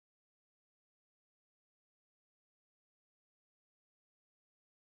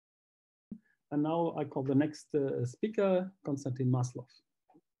And now I call the next speaker, Konstantin Maslov.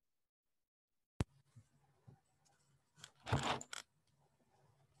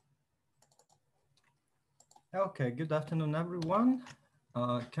 Okay, good afternoon, everyone.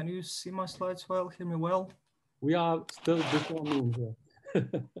 Can you see my slides well, hear me well? We are still before noon here.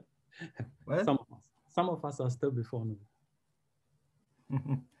 Well? Some of us are still before noon.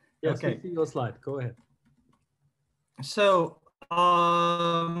 Yes, okay. we see your slide. Go ahead. So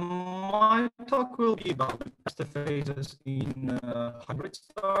my talk will be about the phases in hybrid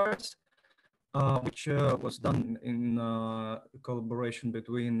stars, which was done in collaboration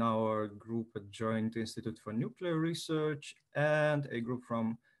between our group at Joint Institute for Nuclear Research and a group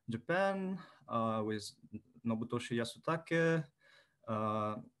from Japan with Nobutoshi Yasutake,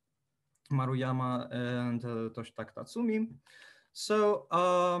 Maruyama, and Toshitaka Tatsumi. So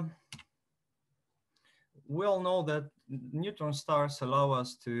we all know that neutron stars allow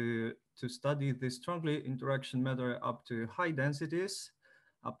us to study the strongly interaction matter up to high densities,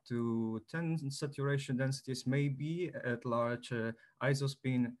 up to 10 saturation densities, maybe at large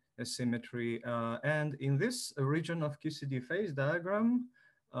isospin asymmetry. And in this region of QCD phase diagram,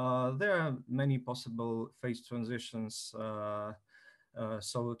 there are many possible phase transitions.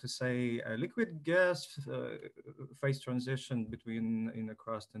 So to say, a liquid gas phase transition between inner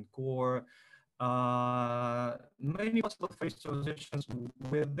crust and core, many possible phase transitions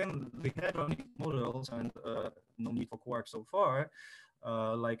within the hadronic models, and no need for quarks so far,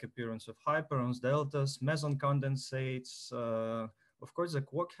 like appearance of hyperons, deltas, meson condensates, of course, the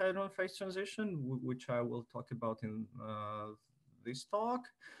quark-hadron phase transition, which I will talk about in this talk,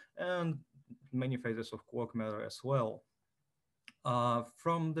 and many phases of quark matter as well.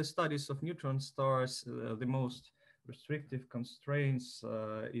 From the studies of neutron stars, the most restrictive constraints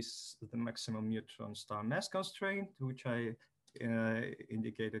is the maximum neutron star mass constraint, which I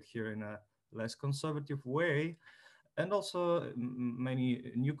indicated here in a less conservative way. And also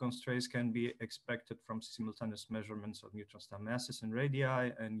many new constraints can be expected from simultaneous measurements of neutron star masses and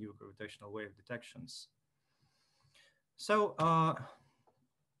radii and new gravitational wave detections. So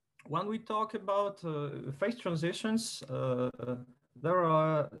when we talk about phase transitions, there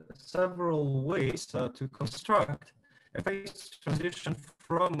are several ways to construct a phase transition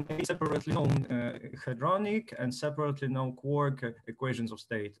from a separately known hadronic and separately known quark equations of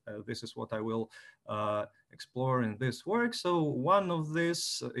state. This is what I will explore in this work. So one of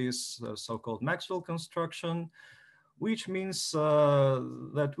this is so-called Maxwell construction, which means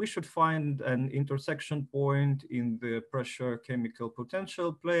that we should find an intersection point in the pressure chemical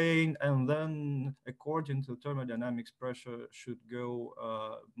potential plane, and then according to thermodynamics, pressure should go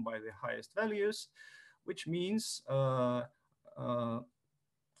by the highest values, which means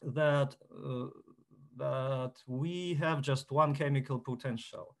that we have just one chemical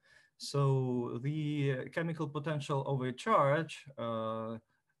potential. So the chemical potential of a charge,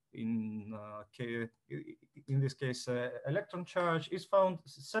 in this case, electron charge, is found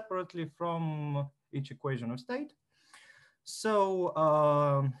separately from each equation of state. So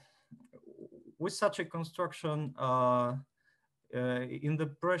with such a construction, in the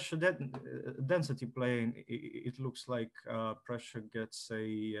pressure density plane, it looks like pressure gets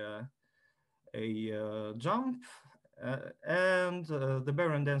a jump, and the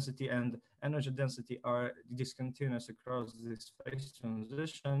baryon density and energy density are discontinuous across this phase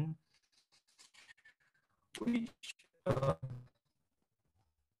transition, which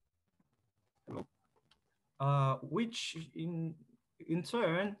in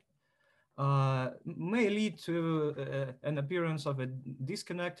turn may lead to an appearance of a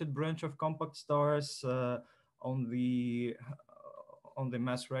disconnected branch of compact stars on the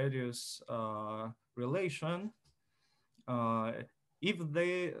mass radius relation, if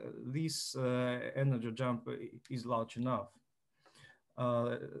this energy jump is large enough.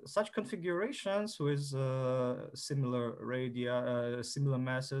 Such configurations with similar radii, similar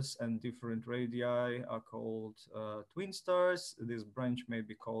masses and different radii are called twin stars. This branch may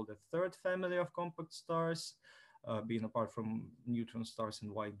be called a third family of compact stars, being apart from neutron stars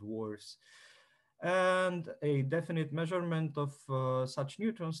and white dwarfs. And a definite measurement of such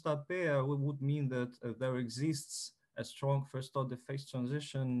neutron star pair would mean that there exists a strong first order phase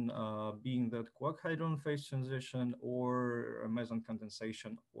transition, being that quark-hadron phase transition or meson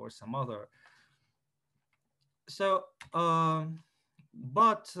condensation or some other. So,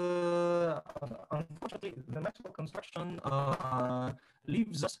 but unfortunately, the Maxwell construction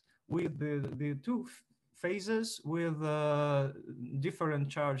leaves us with the two phases with different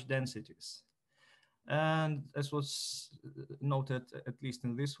charge densities. And as was noted, at least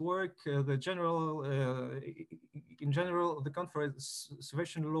in this work, in general, the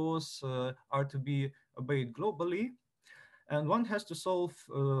conservation laws are to be obeyed globally. And one has to solve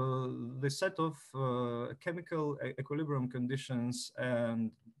the set of chemical equilibrium conditions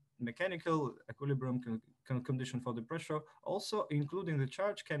and mechanical equilibrium condition for the pressure, also including the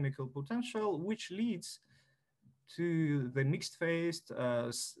charge chemical potential, which leads to the mixed phase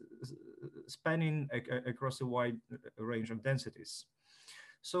spanning across a wide range of densities.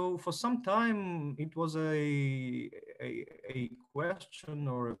 So for some time, it was a question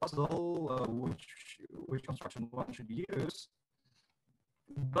or a puzzle which construction one should use.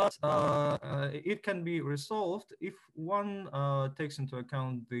 But it can be resolved if one takes into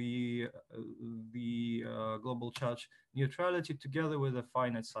account the global charge neutrality together with the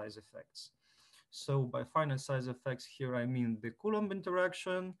finite size effects. So by finite size effects here, I mean the Coulomb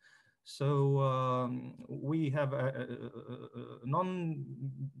interaction. So we have a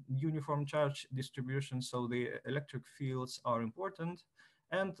non-uniform charge distribution, so the electric fields are important,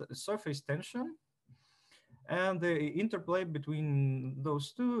 and surface tension. And the interplay between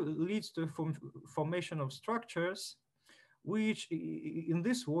those two leads to formation of structures, which in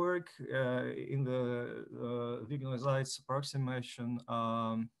this work, in the Wigner-Seitz approximation,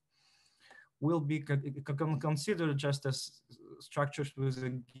 will be considered just as structures with a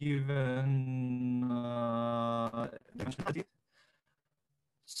given dimensionality.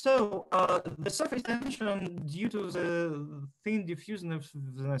 So the surface tension, due to the thin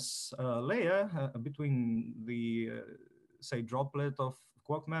diffusiveness layer between the, say, droplet of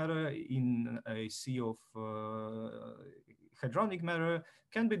quark matter in a sea of hadronic matter,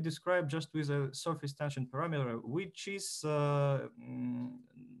 can be described just with a surface tension parameter, which is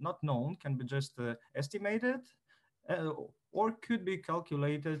not known, can be just estimated, or could be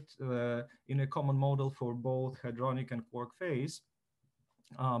calculated in a common model for both hadronic and quark phase.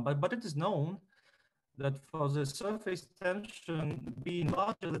 But it is known that for the surface tension being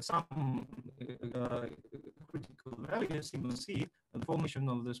larger than some critical values, you will see the formation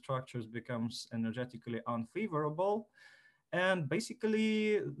of the structures becomes energetically unfavorable. And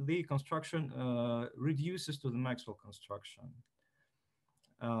basically, the construction reduces to the Maxwell construction.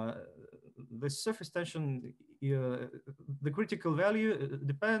 The surface tension, the critical value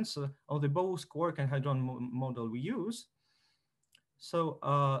depends on the both quark and hadron model we use. So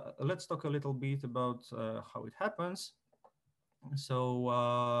let's talk a little bit about how it happens. So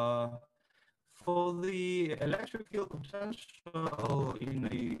for the electric field potential in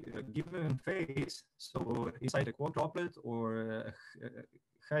a given phase, so inside a quark droplet or a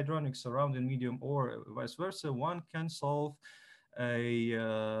hadronic surrounding medium or vice versa, one can solve a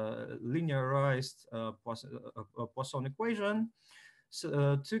linearized Poisson equation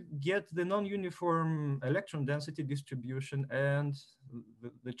to get the non-uniform electron density distribution and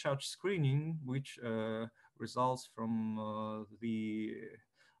the charge screening, which results from the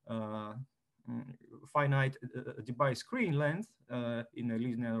finite debye screen length in a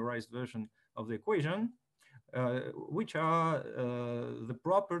linearized version of the equation, which are the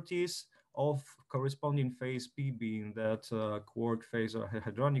properties of corresponding phase P, being that quark phase or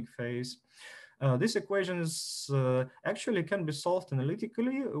hadronic phase. This equation is actually can be solved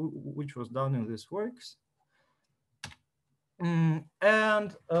analytically, which was done in these works.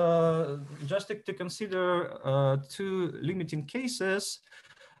 And just to consider two limiting cases.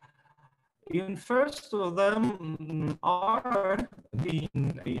 In first of them, R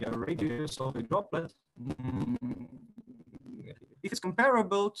being a radius of a droplet, if it's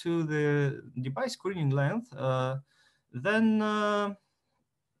comparable to the debye screening length, then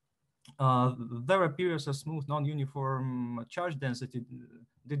there appears a smooth non-uniform charge density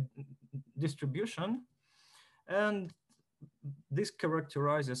distribution, and this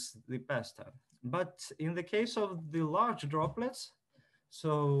characterizes the pastime. But in the case of the large droplets,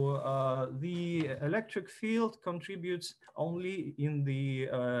 so the electric field contributes only in the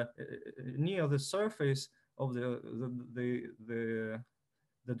near the surface of the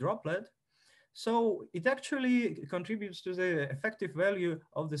droplet. So it actually contributes to the effective value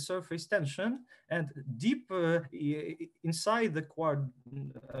of the surface tension, and deep inside the quark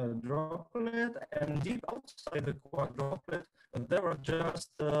droplet and deep outside the quark droplet, there are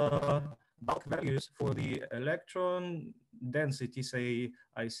just bulk values for the electron density, say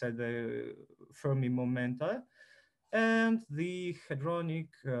I said the Fermi momenta, and the hadronic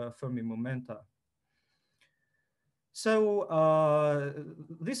Fermi momenta. So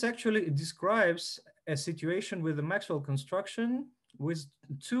this actually describes a situation with the Maxwell construction with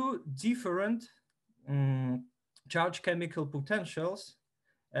two different charge chemical potentials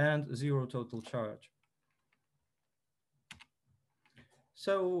and zero total charge.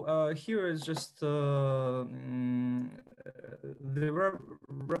 So here is just the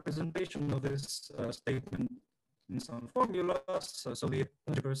representation of this statement in some formulas. So the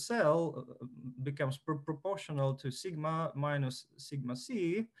energy per cell becomes proportional to sigma minus sigma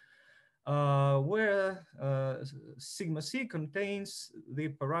c, where sigma c contains the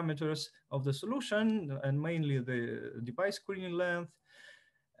parameters of the solution and mainly the device screening length.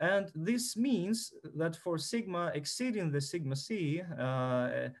 And this means that for sigma exceeding the sigma c,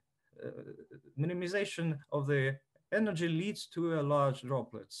 minimization of the energy leads to a large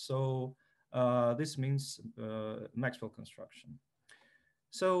droplet. So this means Maxwell construction.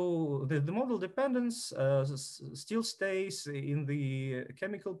 So the model dependence still stays in the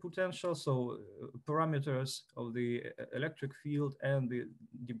chemical potential, so parameters of the electric field and the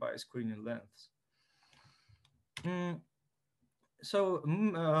device screening lengths. So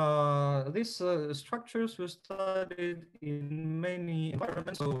these structures were studied in many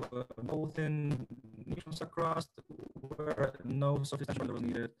environments, so both in neutron star crust where no surface tension was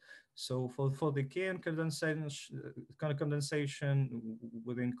needed. So for the KN condensation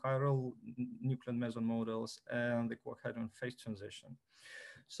within chiral nuclear meson models and the quark-hadron phase transition.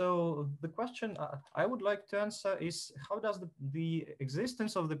 So the question I would like to answer is, how does the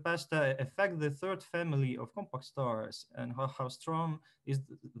existence of the PASTA affect the third family of compact stars, and how strong is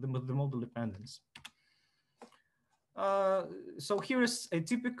the model dependence? So here is a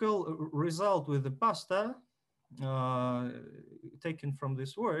typical result with the PASTA taken from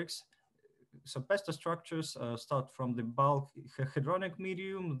these works. So PASTA structures start from the bulk hadronic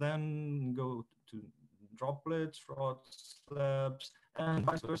medium, then go to droplets, rods, slabs, and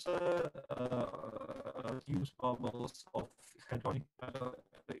vice versa, use bubbles of hadronic matter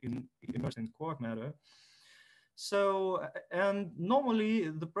immersed in quark matter. So, and normally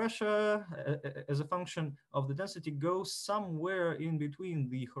the pressure as a function of the density goes somewhere in between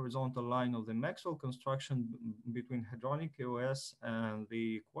the horizontal line of the Maxwell construction between hadronic QoS and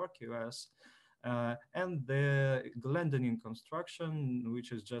the quark QoS. And the Glendening construction,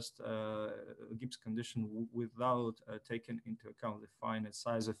 which is just a Gibbs condition without taking into account the finite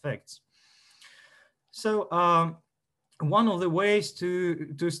size effects. So one of the ways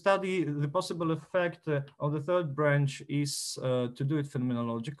to study the possible effect of the third branch is to do it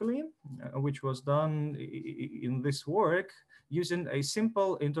phenomenologically, which was done in this work using a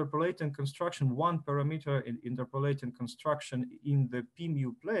simple interpolating construction, one parameter interpolating construction in the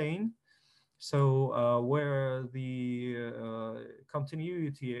p-mu plane. So where the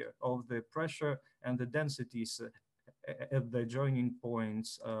continuity of the pressure and the densities at the joining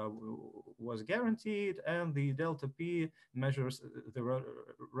points was guaranteed, and the delta P measures the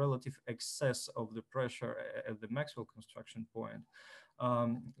relative excess of the pressure at the Maxwell construction point.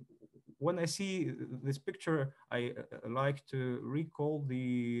 When I see this picture, I like to recall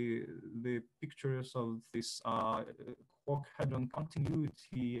the pictures of this quark-hadron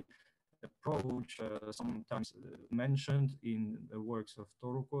continuity approach, sometimes mentioned in the works of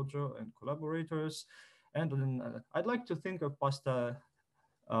Toru Kojo and collaborators. And then I'd like to think of PASTA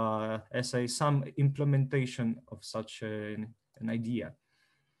as some implementation of such an idea.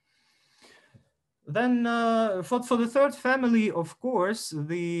 Then for the third family, of course,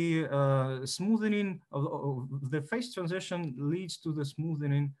 the smoothening of the phase transition leads to the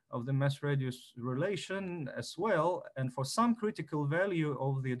smoothening of the mass radius relation as well. And for some critical value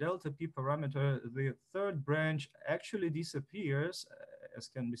of the delta P parameter, the third branch actually disappears, as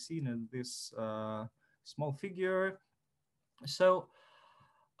can be seen in this small figure. So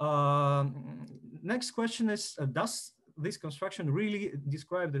next question is, does this construction really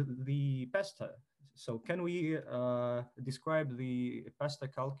describe the PASTA? So can we describe the PASTA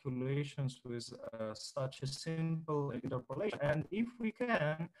calculations with such a simple interpolation? And if we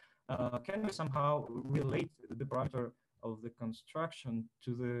can we somehow relate the parameter of the construction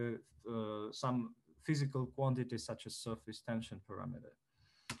to the some physical quantity such as surface tension parameter?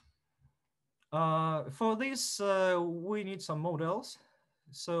 For this, we need some models.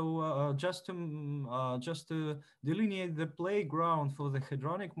 So just to delineate the playground for the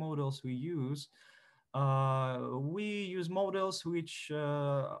hadronic models we use models which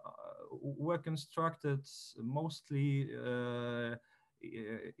were constructed mostly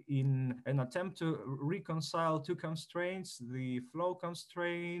in an attempt to reconcile two constraints: the flow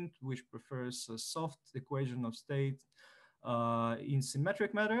constraint, which prefers a soft equation of state in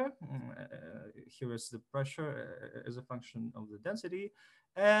symmetric matter. Here is the pressure as a function of the density,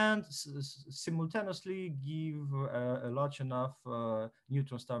 and simultaneously give a large enough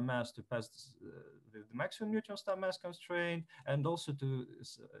neutron star mass to pass the maximum neutron star mass constraint, and also to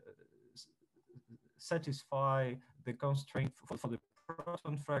satisfy the constraint for the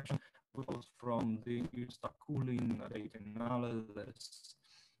proton fraction from the cooling data analysis.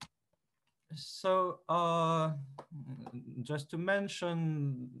 So just to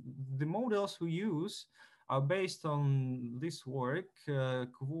mention, the models we use are based on this work.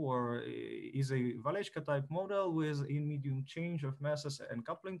 QUOR is a Valeshka type model with in medium change of masses and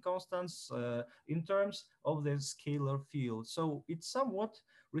coupling constants in terms of the scalar field. So it somewhat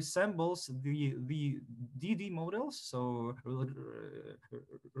resembles the DD models, so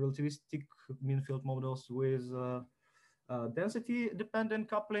relativistic mean field models with density-dependent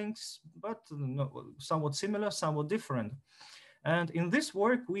couplings, but somewhat similar, somewhat different. And in this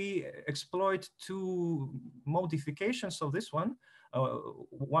work, we exploit two modifications of this one.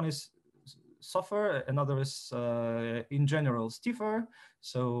 One is softer, another is in general stiffer.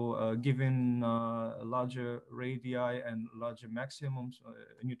 So given larger radii and larger maximum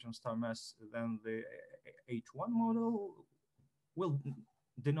neutron star mass than the H1 model, we'll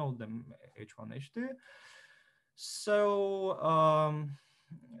denote them H1, H2. So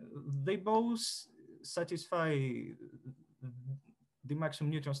they both satisfy the maximum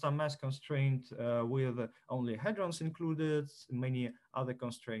neutron star mass constraint with only hadrons included, many other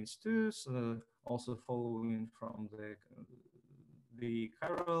constraints too, so also following from the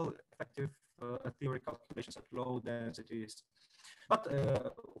chiral effective theory calculations at low densities. But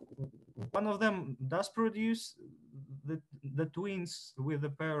one of them does produce the twins with the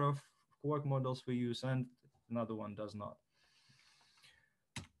pair of quark models we use, and another one does not.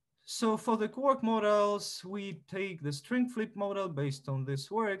 So for the quark models, we take the string flip model based on this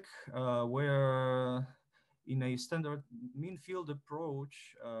work, where in a standard mean field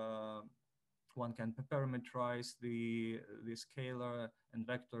approach, one can parameterize the scalar and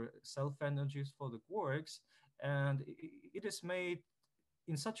vector self-energies for the quarks, and it is made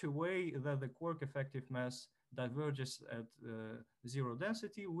in such a way that the quark effective mass diverges at zero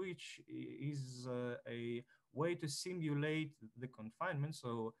density, which is a way to simulate the confinement,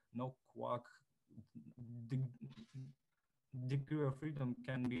 so no quark degree of freedom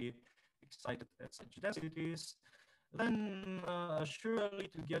can be excited at such densities. Then surely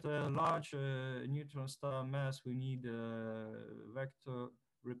to get a large neutron star mass, we need vector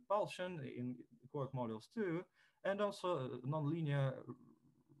repulsion in quark models too, and also nonlinear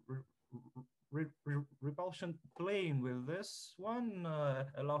repulsion plane with this one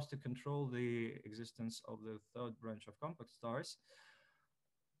allows to control the existence of the third branch of compact stars.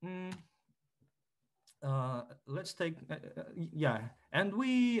 Let's take, and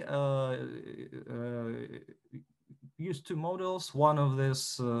we use two models. One of them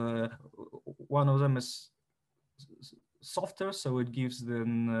is softer, so it gives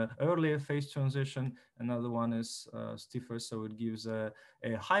an earlier phase transition. Another one is stiffer, so it gives a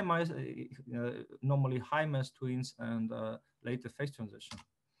high mass, normally high mass twins and later phase transition.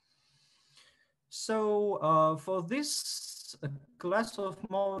 So for this class of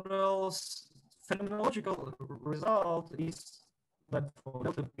models, phenomenological result is that for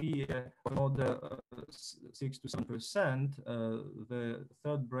delta P about 6 to 7%, the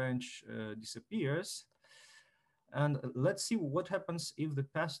third branch disappears. And let's see what happens if the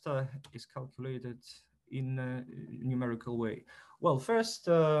pasta is calculated in a numerical way. Well, first,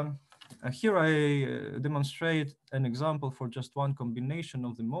 here I demonstrate an example for just one combination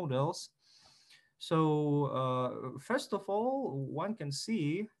of the models. So first of all, one can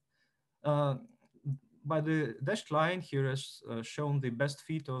see by the dashed line here is shown the best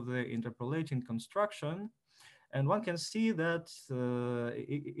fit of the interpolating construction. And one can see that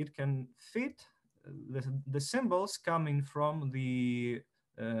it can fit the symbols coming from the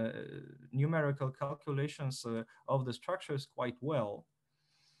numerical calculations of the structures quite well.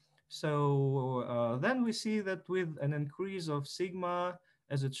 So then we see that with an increase of sigma,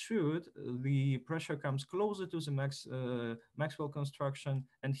 as it should, the pressure comes closer to the Maxwell construction.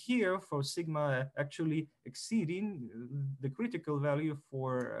 And here for sigma actually exceeding the critical value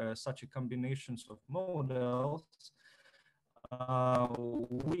for such a combinations of models,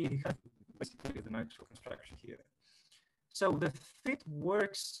 we have basically the Maxwell construction here. So the fit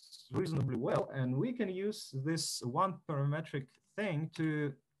works reasonably well, and we can use this one parametric thing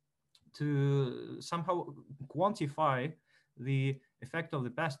to somehow quantify the effect of the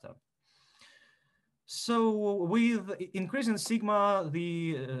pasta. So with increasing sigma,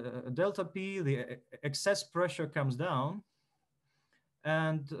 the delta P, the excess pressure comes down,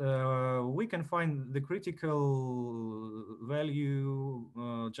 and we can find the critical value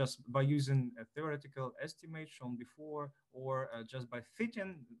just by using a theoretical estimate shown before, or just by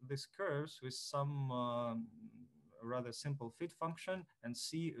fitting these curves with some rather simple fit function and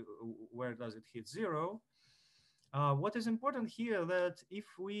see where does it hit zero. What is important here that if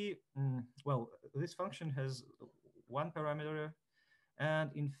we, well, this function has one parameter,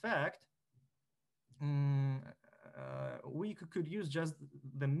 and in fact, we could use just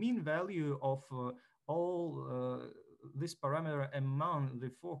the mean value of all this parameter among the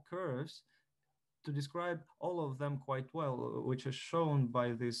four curves to describe all of them quite well, which is shown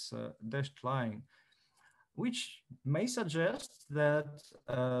by this dashed line, which may suggest that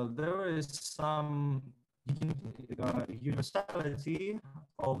there is some universality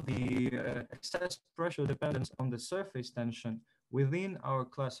of the excess pressure dependence on the surface tension within our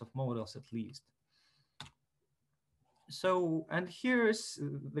class of models at least. So, and here is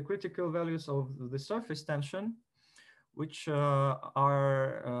the critical values of the surface tension, which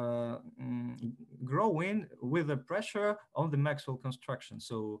are growing with the pressure on the Maxwell construction.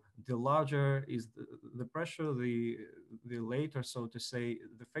 So the larger is the pressure, the later, so to say,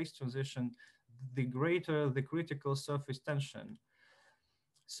 the phase transition, the greater the critical surface tension.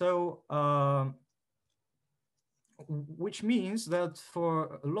 So, which means that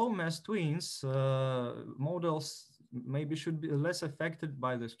for low mass twins, models maybe should be less affected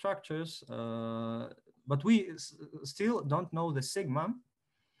by the structures, but we still don't know the sigma.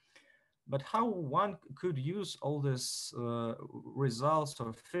 But how one could use all these results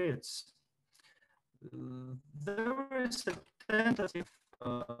or fits? There is a tentative,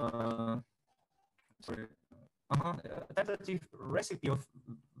 tentative recipe of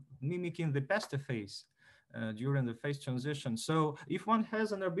mimicking the Pasteur phase during the phase transition. So if one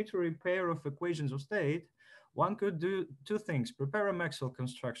has an arbitrary pair of equations of state, one could do two things: prepare a Maxwell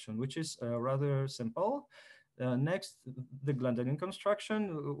construction, which is rather simple. Next, the Glendanian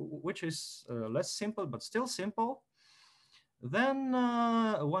construction, which is less simple, but still simple. Then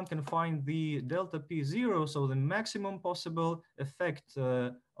one can find the delta P0, so the maximum possible effect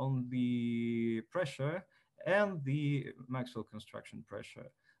on the pressure and the Maxwell construction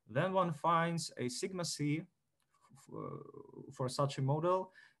pressure. Then one finds a sigma C for such a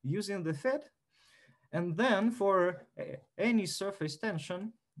model using the fit. And then for any surface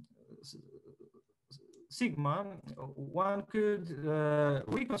tension, sigma, one could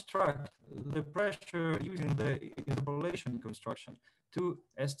reconstruct the pressure using the interpolation construction to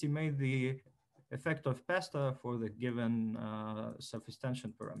estimate the effect of Pasteur for the given surface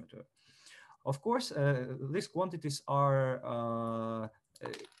tension parameter. Of course, these quantities are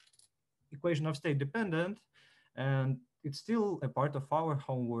equation of state dependent, and it's still a part of our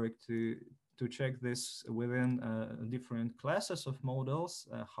homework to check this within different classes of models.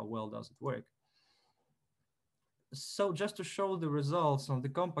 How well does it work? So just to show the results on the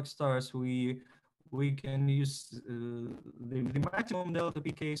compact stars, we can use the maximum delta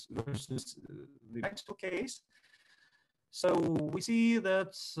P case versus the Maxwell case. So we see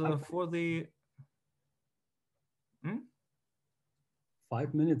that for the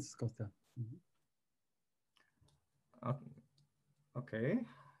 5 minutes, Kostya. Okay,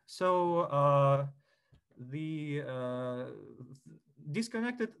 so the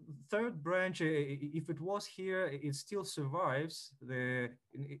disconnected third branch, if it was here, it still survives the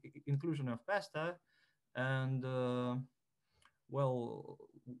inclusion of Pasteur. And well,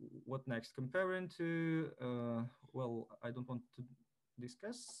 what next? Comparing to, well, I don't want to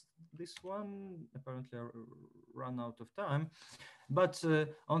discuss this one. Apparently I run out of time. But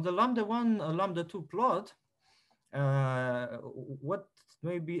on the lambda1, lambda2 plot, what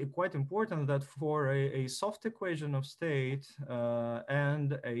may be quite important that for a soft equation of state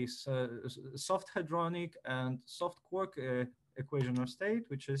and a soft hadronic and soft quark equation of state,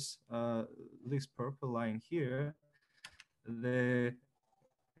 which is this purple line here, the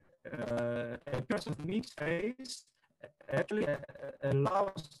appearance of mixed phase actually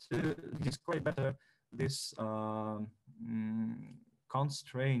allows to describe better this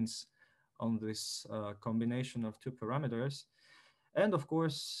constraints on this combination of two parameters. And of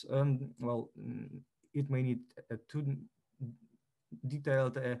course, well, it may need a too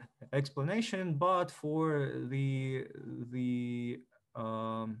detailed explanation, but for the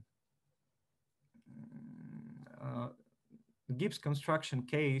Gibbs construction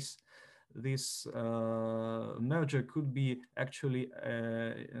case, this merger could be actually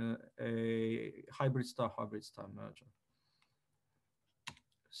a hybrid star merger.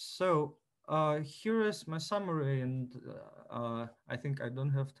 So here is my summary, and I think I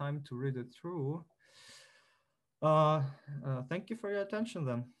don't have time to read it through. Thank you for your attention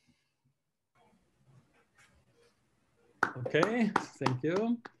then. Okay, thank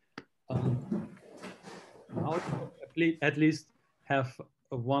you. Now at least have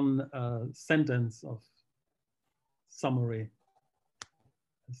one sentence of summary.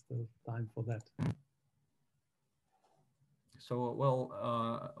 There's still time for that. So, well,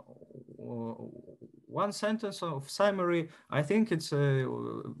 one sentence of summary, I think it's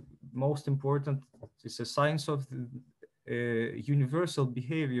most important. It's a science of the universal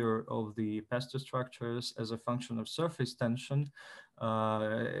behavior of the Pastor structures as a function of surface tension,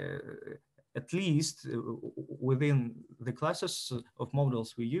 at least within the classes of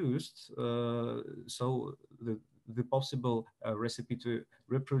models we used. So the possible recipe to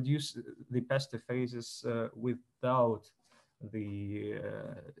reproduce the Pastor phases without the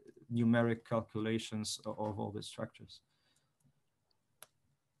numeric calculations of all the structures.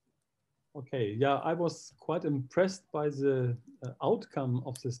 Okay, yeah, I was quite impressed by the outcome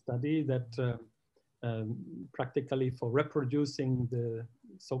of the study that practically for reproducing the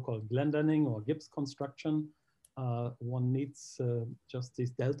so-called Glendening or Gibbs construction, one needs just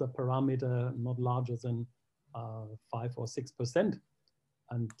this delta parameter not larger than 5 or 6%.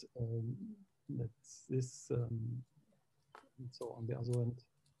 And that's this, so on the other end,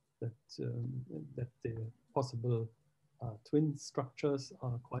 that the possible twin structures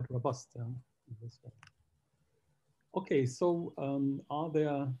are quite robust. Yeah, in this way. Okay, so are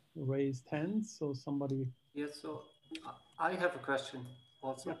there raised hands? So somebody. Yes, so I have a question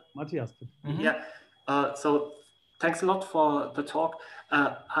also. Yeah, Matthias. Mm-hmm. Yeah, so thanks a lot for the talk.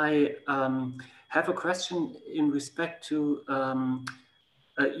 I have a question in respect to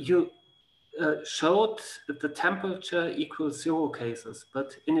you showed the temperature equals 0 cases,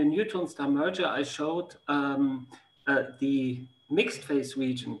 but in a neutron star merger, I showed the mixed phase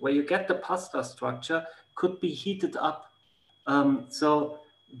region where you get the pasta structure could be heated up. So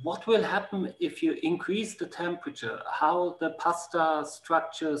what will happen if you increase the temperature? How the pasta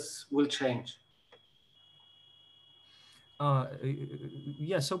structures will change?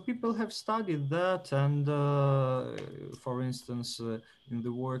 Yeah, so people have studied that, and for instance, in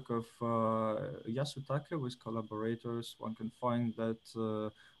the work of Yasutake with collaborators, one can find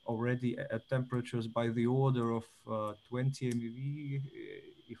that already at temperatures by the order of 20 MeV,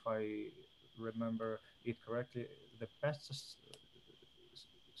 if I remember it correctly, the pasta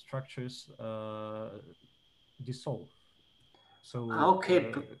structures dissolve. So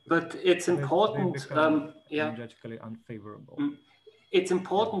okay, but it's important. They become energetically unfavorable. It's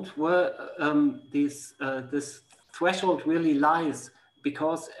important where this threshold really lies,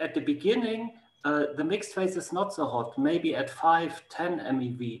 because at the beginning the mixed phase is not so hot, maybe at 5, 10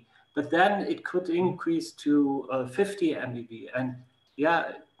 MeV, but then it could increase to 50 MeV, and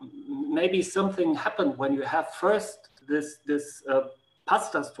yeah, maybe something happened when you have first this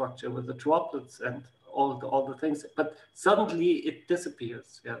pasta structure with the droplets and all the things, but suddenly it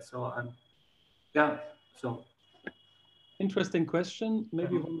disappears. Yeah, so so. Interesting question.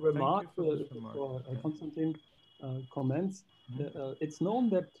 Maybe one remark for Konstantin comments. It's known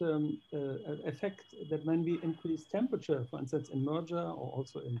that effect that when we increase temperature, for instance, in merger or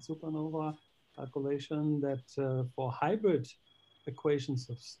also in supernova calculation, that for hybrid equations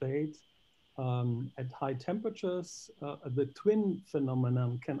of state at high temperatures, the twin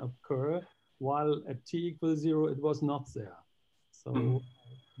phenomenon can occur, while at t equals 0, it was not there. So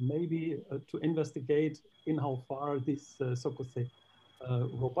maybe to investigate in how far this, so-called say,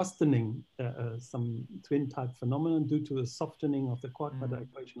 robustening some twin type phenomenon due to a softening of the quark-hadron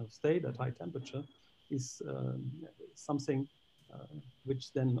equation of state at high temperature is something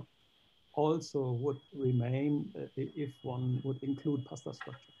which then also would remain if one would include pasta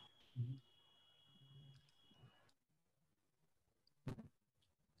structure.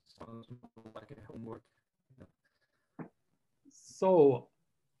 Sounds like a homework. So,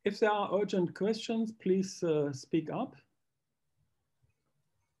 if there are urgent questions, please speak up.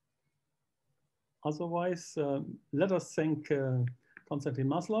 Otherwise, let us thank Konstantin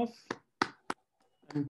Maslov